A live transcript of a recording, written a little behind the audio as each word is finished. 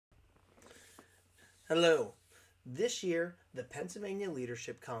Hello. This year, the Pennsylvania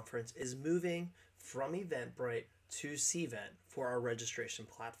Leadership Conference is moving from Eventbrite to CVENT for our registration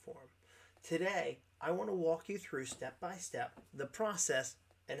platform. Today, I want to walk you through step by step the process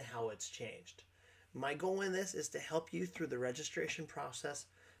and how it's changed. My goal in this is to help you through the registration process,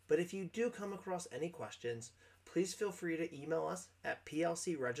 but if you do come across any questions, please feel free to email us at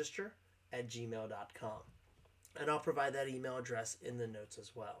plcregister@gmail.com, and I'll provide that email address in the notes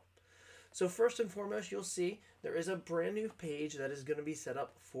as well. So first and foremost, you'll see there is a brand new page that is going to be set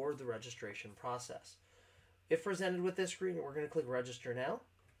up for the registration process. If presented with this screen, we're going to click register now.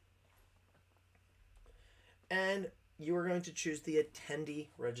 And you are going to choose the attendee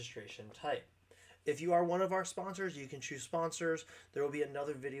registration type. If you are one of our sponsors, you can choose sponsors. There will be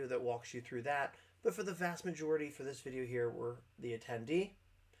another video that walks you through that. But for the vast majority for this video here, we're the attendee.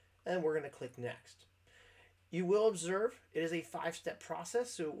 And we're going to click next. You will observe it is a 5-step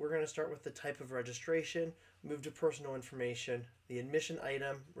process, so we're going to start with the type of registration, move to personal information, the admission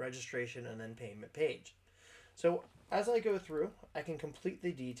item, registration, and then payment page. So as I go through, I can complete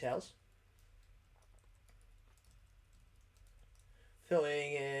the details,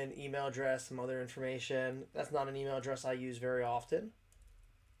 filling in email address, some other information. That's not an email address I use very often.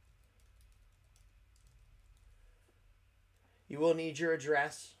 You will need your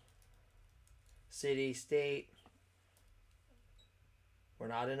address, city, state. We're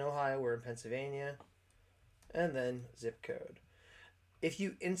not in Ohio, we're in Pennsylvania. And then zip code. If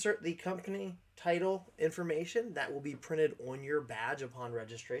you insert the company title information, that will be printed on your badge upon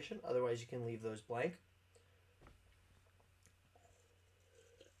registration. Otherwise, you can leave those blank.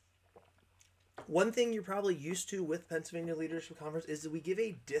 One thing you're probably used to with Pennsylvania Leadership Conference is that we give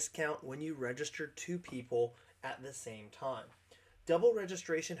a discount when you register 2 people at the same time. Double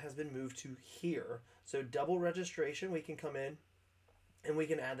registration has been moved to here. So double registration, we can come in and we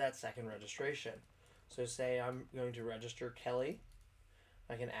can add that second registration. So say I'm going to register Kelly.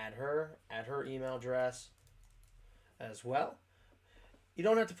 I can add her email address as well. You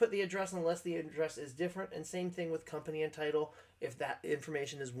don't have to put the address unless the address is different. And same thing with company and title. If that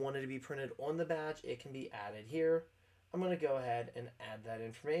information is wanted to be printed on the badge, it can be added here. I'm going to go ahead and add that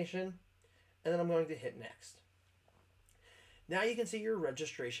information. And then I'm going to hit next. Now you can see your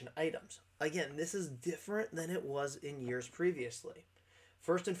registration items. Again, this is different than it was in years previously.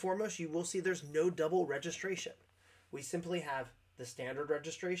 First and foremost, you will see there's no double registration. We simply have the standard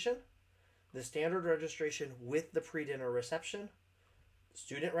registration with the pre-dinner reception,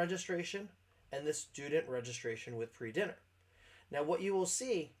 student registration, and the student registration with pre-dinner. Now what you will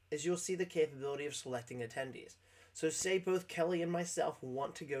see is you'll see the capability of selecting attendees. So say both Kelly and myself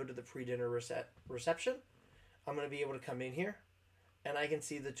want to go to the pre-dinner reception. I'm going to be able to come in here and I can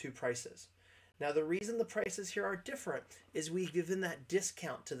see the 2 prices. Now the reason the prices here are different is we've given that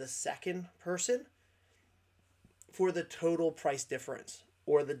discount to the second person for the total price difference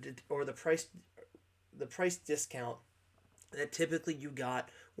or the price discount that typically you got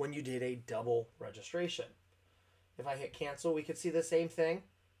when you did a double registration. If I hit cancel, we could see the same thing.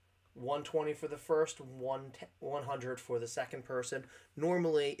 $120 for the first, $100 for the second person.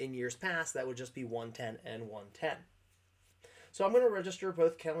 Normally, in years past, that would just be $110 and $110. So I'm going to register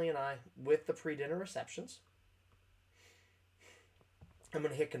both Kelly and I with the pre-dinner receptions. I'm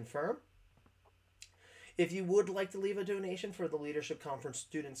going to hit confirm. If you would like to leave a donation for the Leadership Conference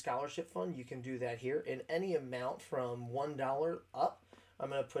Student Scholarship Fund, you can do that here in any amount from $1 up. I'm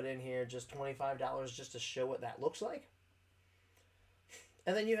going to put in here just $25 just to show what that looks like.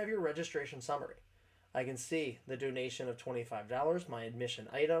 And then you have your registration summary. I can see the donation of $25, my admission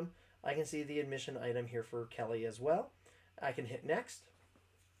item. I can see the admission item here for Kelly as well. I can hit next.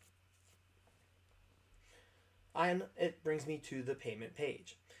 And it brings me to the payment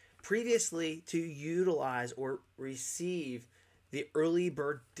page. Previously, to utilize or receive the early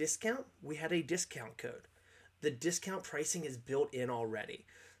bird discount, we had a discount code. The discount pricing is built in already.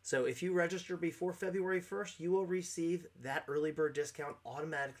 So if you register before February 1st, you will receive that early bird discount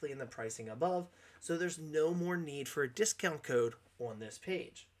automatically in the pricing above. So there's no more need for a discount code on this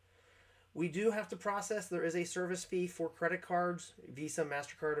page. We do have to process, there is a service fee for credit cards, Visa,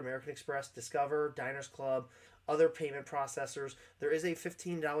 MasterCard, American Express, Discover, Diners Club, other payment processors. There is a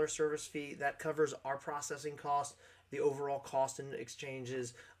 $15 service fee that covers our processing cost, the overall cost and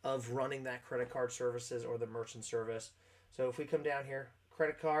exchanges of running that credit card services or the merchant service. So if we come down here,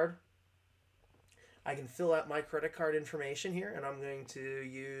 credit card, I can fill out my credit card information here, and I'm going to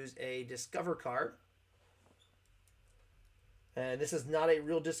use a Discover card. And this is not a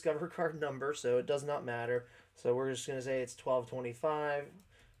real Discover card number, so it does not matter. So we're just going to say it's 1225,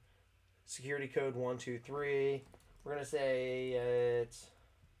 security code 123. We're going to say it's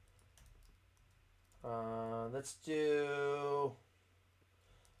let's do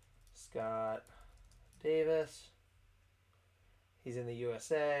Scott Davis. He's in the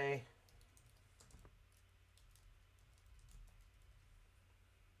USA.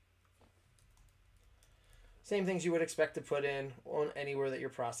 Same things you would expect to put in on anywhere that you're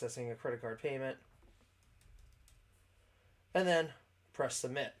processing a credit card payment. And then press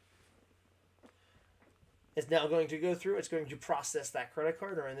submit. It's now going to go through. It's going to process that credit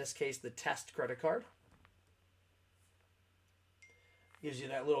card, or in this case, the test credit card. Gives you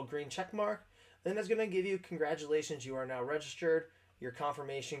that little green check mark. Then it's going to give you, congratulations, you are now registered, your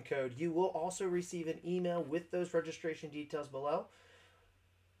confirmation code. You will also receive an email with those registration details below.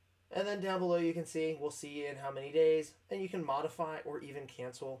 And then down below you can see, we'll see you in how many days, and you can modify or even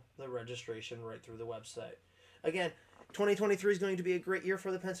cancel the registration right through the website. Again, 2023 is going to be a great year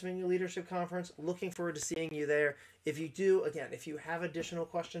for the Pennsylvania Leadership Conference. Looking forward to seeing you there. If you do, again, if you have additional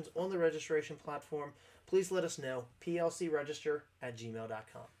questions on the registration platform, please let us know.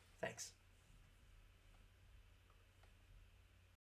 plcregister@gmail.com. Thanks.